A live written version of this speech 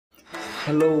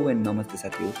Hello and नमस्ते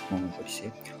साथीहरू, म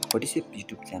फोर्टी सेप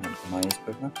युट्युब च्यानलको नयाँ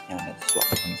एपिसोडमा यहाँलाई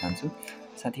स्वागत गर्न चाहन्छु।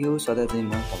 साथीहरू, सधैँ चाहिँ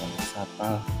म तपाईँहरूको साथमा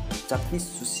जापानिज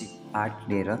सुसी आर्ट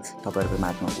लिएर तपाईँहरूको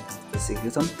माझमा उपस्थित भइसकेको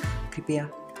छौँ। कृपया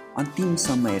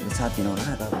अन्तिमसम्म हेरेर साथ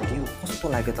दिनुहोला र भिडियो कस्तो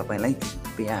लाग्यो तपाईँलाई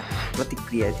कृपया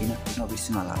प्रतिक्रिया दिन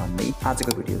नबिर्सिनु होला भन्दै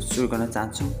आजको भिडियो सुरु गर्न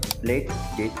चाहन्छु। Let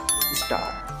get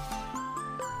start.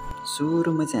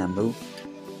 सुरुमा चाहिँ हाम्रो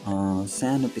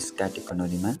सानो पिस काटेको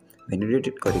नलीमा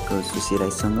भेनिरेटेड गरेको सुसी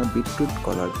राइससँग बिटरुट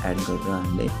कलर एड गरेर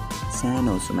हामीले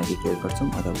सानो हुचुमाकी क्रिएट गर्छौँ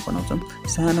अथवा बनाउँछौँ।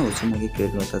 सानो हुचुमाकी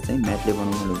क्रिएट गर्दा चाहिँ म्याटले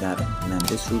बनाउनु गाह्रो हुँदैन।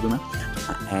 हामीले सुरुमा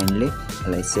ह्यान्डले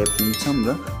यसलाई सेप दिन्छौँ र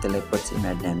त्यसलाई पछि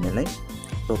म्याटले हामीलाई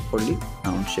प्रोपरली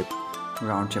राउन्ड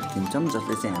सेप दिन्छौँ,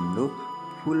 जसले चाहिँ हाम्रो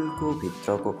फुलको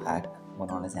भित्रको भाग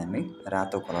बनाउन चाहिँ हामी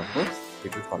रातो कलरको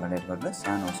बिटरुट कलर एड गरेर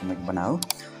सानो हुचुमाकी बनाऊ।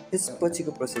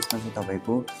 त्यसपछिको प्रोसेसमा चाहिँ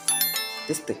तपाईँको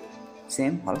त्यस्तै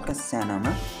सेम हल्का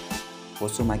सानोमा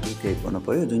होसोमाकी क्रिएट गर्नु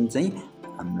पऱ्यो, जुन चाहिँ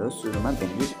हाम्रो सुरुमा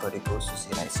भेनिरेट गरेको सुसी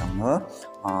राइससँग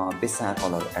बेसा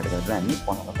कलर एड गरेर हामी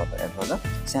पन्ध्र कलर एड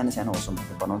गरेर सानो सानो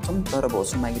होसोमाकी बनाउँछौँ। तर अब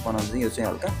होसोमाकी बनाउँदा चाहिँ यो चाहिँ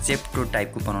हल्का चेप्टो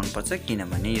टाइपको बनाउनुपर्छ,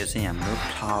 किनभने यो चाहिँ हाम्रो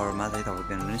फ्लावरमा चाहिँ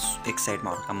तपाईँको एक साइडमा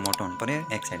हल्का मोटो हुनु पऱ्यो,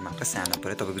 एक साइडमा हल्का सानो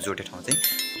पऱ्यो। तपाईँको जोटे ठाउँ चाहिँ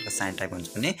हल्का सानो टाइप हुन्छ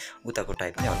भने उताको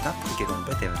टाइप चाहिँ हल्का फुकेको हुनु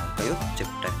पऱ्यो, त्यही भएर हल्का यो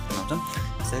चेप्टो टाइप बनाउँछौँ।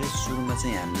 यसरी सुरुमा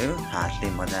चाहिँ हामीले हातले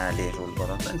मजाले रोल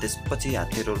गराउँछौँ, त्यसपछि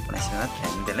हातले रोल बनाइसकेर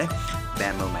हामी त्यसलाई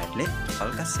ब्याम्बो म्याटले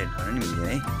हल्का सेट गर्न मिल्यो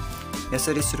है।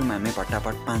 यसरी सुरुमा हामी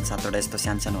भट्टाभट 5-7वटा यस्तो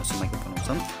सानो सानो होसोमाकी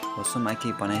बनाउँछौँ।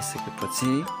 होसोमाकी बनाइसकेपछि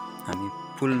हामी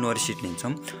फुल नोरी सिड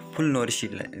लिन्छौँ। फुल नोरी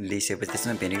सिड लिइसकेपछि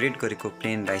त्यसमा भेनिरेट गरेको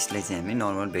प्लेन राइसलाई चाहिँ हामी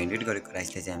नर्मल भेनिरेट गरेको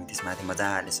राइसलाई चाहिँ हामी त्यसमाथि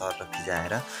मजाले सरेर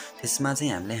फिजाएर त्यसमा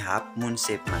चाहिँ हामीले हाफ मुन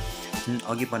सेपमा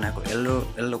अघि बनाएको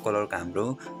येल्लो कलरको हाम्रो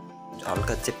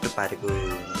हल्का चेप्टो पारेको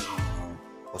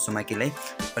होसोमाकीलाई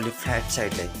अलि फ्ल्याट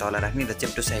साइडलाई तल राख्ने र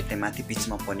चेप्टो साइडलाई माथि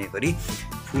बिचमा पर्ने गरी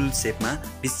फुल सेपमा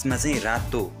बिचमा चाहिँ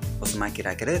रातो होसोमाकी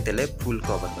राखेर त्यसलाई फुल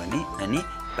कभर गर्ने अनि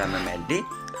ब्याम्बो म्याटले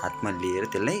हातमा लिएर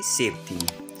त्यसलाई सेप दिने।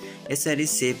 यसरी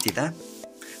सेप दिँदा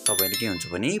तपाईँले के हुन्छ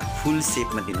भने फुल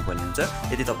सेपमा दिनुपर्ने हुन्छ।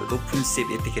 यदि तपाईँको फुल सेप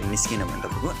यतिखेर निस्किन भने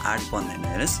तपाईँको आर्ट बन्दैन।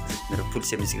 हेर्नुहोस्, मेरो फुल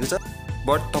सेप निस्केको छ,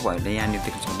 बट तपाईँहरूले यहाँनिर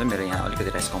देख्न सक्नुहुन्छ मेरो यहाँ अलिकति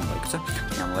राइस कम भएको छ।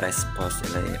 यहाँ म राइस फर्स्ट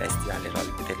यसलाई राइस हालेर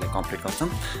अलिकति यसलाई कम्प्लिट गर्छौँ।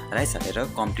 राइस हालेर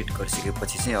कम्प्लिट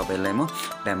गरिसकेपछि चाहिँ अब यसलाई म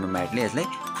ब्याम्बो म्याटले यसलाई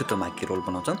फुतोमाकी रोल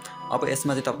बनाउँछौँ। अब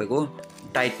यसमा चाहिँ तपाईँको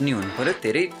टाइट नि हुनु पऱ्यो,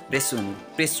 धेरै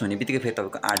प्रेस हुने बित्तिकै फेरि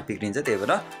तपाईँको आर्ट बिग्रिन्छ। त्यही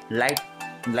भएर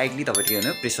लाइटली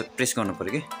तपाईँले प्रेस गर्नु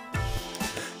पऱ्यो कि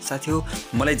साथीहरू।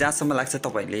 मलाई जहाँसम्म लाग्छ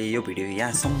तपाईँहरूले यो भिडियो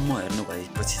यहाँसम्म हेर्नु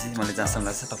भएपछि चाहिँ मलाई जहाँसम्म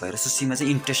लाग्छ तपाईँहरू सुसीमा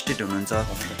चाहिँ इन्ट्रेस्टेड हुनुहुन्छ।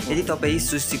 यदि तपाईँ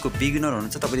सुसीको बिगिनर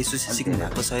हुनुहुन्छ, तपाईँले सुसी सिक्नु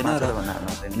भएको छैन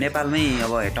र नेपालमै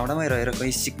अब हेटौँडामै रहेर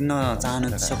कहीँ सिक्न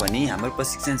चाहनुहुन्छ भने हाम्रो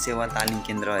प्रशिक्षण सेवा तालिम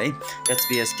केन्द्र है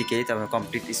HPSTK तपाईँको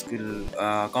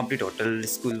कम्प्लिट होटल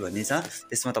स्कुल भन्ने छ,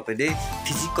 त्यसमा तपाईँले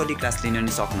फिजिकली क्लास लिन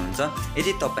नि सक्नुहुन्छ।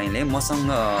 यदि तपाईँले मसँग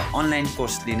अनलाइन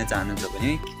कोर्स लिन चाहनुहुन्छ भने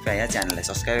कृपया च्यानललाई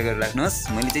सब्सक्राइब गरेर राख्नुहोस्।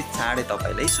 मैले चाहिँ चाँडै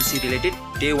तपाईँलाई सुसी रिलेटेड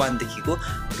डे 1 देखिको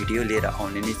भिडियो लिएर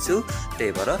आउने नै छु,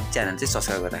 त्यही भएर च्यानल चाहिँ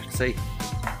सब्सक्राइब गरेर राख्नुहोस् है।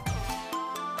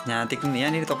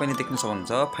 यहाँनिर तपाईँले देख्न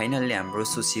सक्नुहुन्छ फाइनल्ली हाम्रो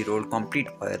सुसी रोल कम्प्लिट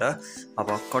भएर अब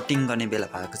कटिङ गर्ने बेला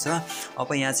भएको छ।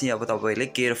 अब यहाँ चाहिँ अब तपाईँले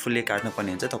केयरफुल्ली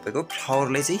काट्नुपर्ने हुन्छ। तपाईँको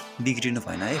फ्लावरलाई चाहिँ बिग्रिनु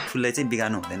भएन है, फुललाई चाहिँ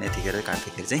बिगार्नु हुँदैन यतिखेर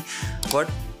काट्दाखेरि चाहिँ। बट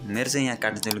मेरो चाहिँ यहाँ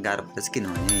काट्नु चाहिँ गाह्रो पर्छ,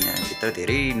 किनभने यहाँभित्र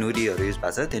धेरै नोरीहरू युज भएको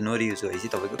छ। त्यो नोरी युज भएपछि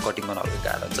तपाईँको कटिङ गर्न अलिक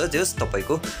गाह्रो हुन्छ। जस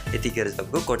तपाईँको यतिखेर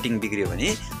तपाईँको कटिङ बिग्रियो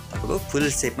भने तपाईँको फुल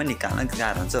सेपमा निकाल्न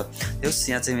गाह्रो हुन्छ। त्यस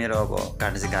यहाँ चाहिँ मेरो अब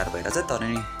काट्नु चाहिँ गाह्रो भइरहेछ, तर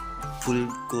नि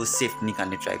फुलको सेप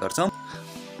निकाल्ने ट्राई गर्छौँ।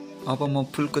 अब म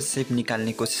फुलको सेप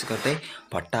निकाल्ने कोसिस गर्दै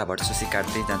भट्टाभट सुसी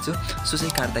काट्दै जान्छु। सुसी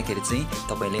काट्दाखेरि चाहिँ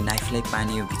तपाईँले नाइफलाई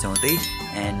पानी भिजाउँदै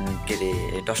के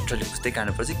अरे डस्टरले पुस्दै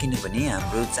काट्नुपर्छ, किनभने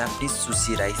हाम्रो जापानिज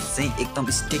सुसी राइस चाहिँ एकदम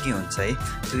स्टेकी हुन्छ है।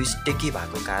 त्यो स्टेकी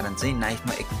भएको कारण चाहिँ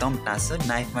नाइफमा एकदम टाँस्छ।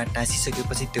 नाइफमा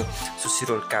टाँसिसकेपछि त्यो सुसी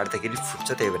रोल काट्दाखेरि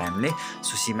फुट्छ। त्यही भएर हामीले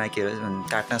सुसीमा के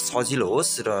काट्न सजिलो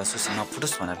होस् र सुसी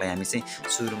नफुटोस् भन्नलाई हामी चाहिँ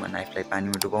सुरुमा नाइफलाई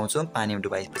पानीमा डुबाउँछौँ। पानीमा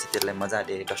डुबाएपछि त्यसलाई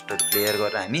मजाले डस्टर क्लियर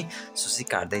गरेर हामी सुसी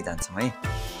काट्दै जान्छौँ है।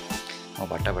 म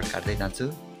भट्टाभट काट्दै जान्छु।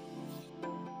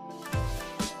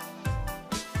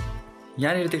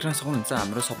 यहाँनिर देख्न सक्नुहुन्छ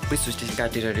हाम्रो सबै सुसी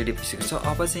काटेर रेडी भइसकेको छ।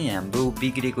 अब चाहिँ हाम्रो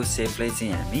बिग्रेको सेपलाई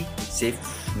चाहिँ हामी सेप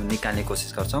निकाल्ने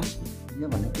कोसिस गर्छौँ। यो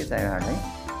भन्ने के चाहियो है,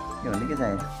 यो भन्ने के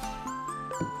चाहियो,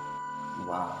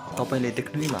 वाह तपाईँले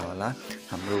देख्नु भयो होला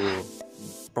हाम्रो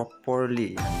प्रपरली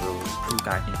हाम्रो फुल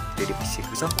काट्ने रेडी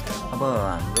भइसकेको छ। अब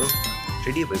हाम्रो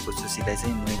रेडी भएको सुसीलाई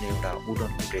चाहिँ मैले एउटा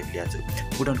वुडनको प्लेट ल्याएको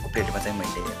छु। वुडनको प्लेटमा चाहिँ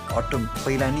मैले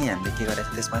पहिला नै हामीले के गरेको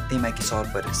छ त्यसमा तेमाकी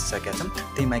सर्भ गरिसकेका छौँ।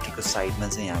 तेमाकीको साइडमा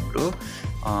चाहिँ हाम्रो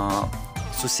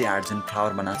सुसी आर्ट जुन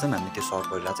फ्लावर बनाउँछौँ हामी त्यो सर्भ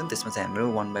गरिरहेको छौँ। त्यसमा चाहिँ हाम्रो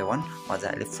 1 बाई 1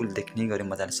 मजाले फुल देख्ने गरी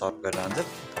मजाले सर्भ गरेर हुन्छ।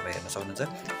 तपाईँ हेर्न सक्नुहुन्छ।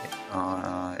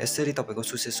 यसरी तपाईँको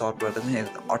सुसी सर्भ गर्दा चाहिँ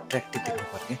एकदम अट्र्याक्टिभ देख्नु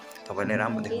पऱ्यो कि तपाईँले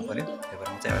राम्रो देख्नु पऱ्यो। त्यही भएर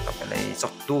म चाहिँ तपाईँलाई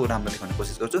सक्दो राम्रो देखाउने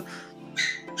कोसिस गर्छु।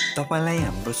 तपाईलाई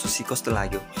हाम्रो सुसी कस्तो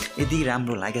लाग्यो? यदि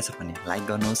राम्रो लागेछ भने लाइक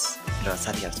गर्नुहोस् र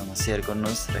साथीहरूसँग सेयर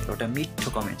गर्नुहोस् र एउटा मिठो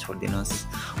कमेन्ट छोडिदिनुहोस्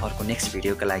अर्को नेक्स्ट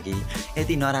भिडियोको लागि।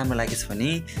 यदि नराम्रो लागेछ भने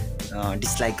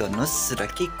डिसलाइक गर्नुहोस् र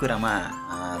के कुरामा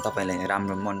तपाईँलाई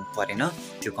राम्रो मन परेन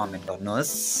त्यो कमेन्ट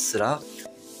गर्नुहोस् र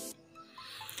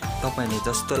तपाईले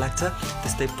जस्तो लाग्छ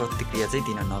त्यस्तै प्रतिक्रिया चाहिँ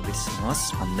दिन नबिर्सनुहोस्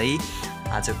भन्दै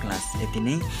आजको क्लास यति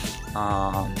नै।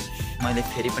 मैले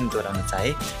फेरि पनि दोहोऱ्याउन चाहे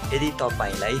यदि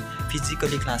तपाईलाई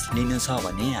फिजिकली क्लास लिनु छ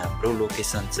भने हाम्रो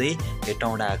लोकेसन चाहिँ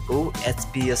हेटौडाको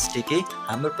HPSTK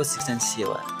हाम्रो प्रशिक्षण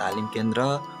सेवा तालिम केन्द्र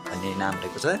भन्ने नाम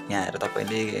रहेको छ। यहाँ आएर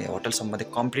तपाईँले होटल सम्बन्धी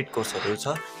कम्प्लिट कोर्सहरू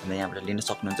छ भने यहाँबाट लिन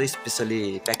सक्नुहुन्छ। स्पेसली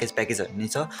प्याकेजहरू नि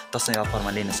छ दसैँ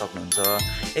अफरमा लिन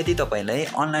सक्नुहुन्छ। यदि तपाईँलाई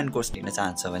अनलाइन कोर्स लिन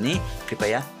चाहन्छ भने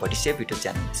कृपया भटी सेफ युट्युब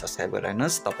च्यानल सब्सक्राइब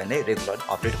गरिराख्नुहोस्। तपाईँलाई रेगुलर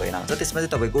अपडेट भइरहन्छ। त्यसमा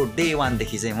चाहिँ तपाईँको डे 1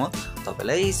 देखि चाहिँ म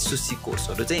तपाईँलाई सुसी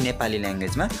कोर्सहरू चाहिँ नेपाली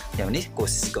ल्याङ्ग्वेजमा ल्याउने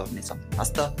कोसिस गर्नेछौँ।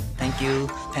 हस् त,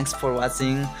 थ्याङ्क्स फर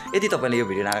वाचिङ। यदि तपाईँलाई यो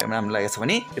भिडियो राम्रो लागेको छ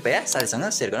भने कृपया साथीसँग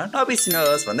सेयर गर्न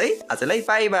नबिर्सिनुहोस् भन्दै आजलाई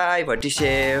बाई बाई भटी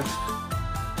सेफ।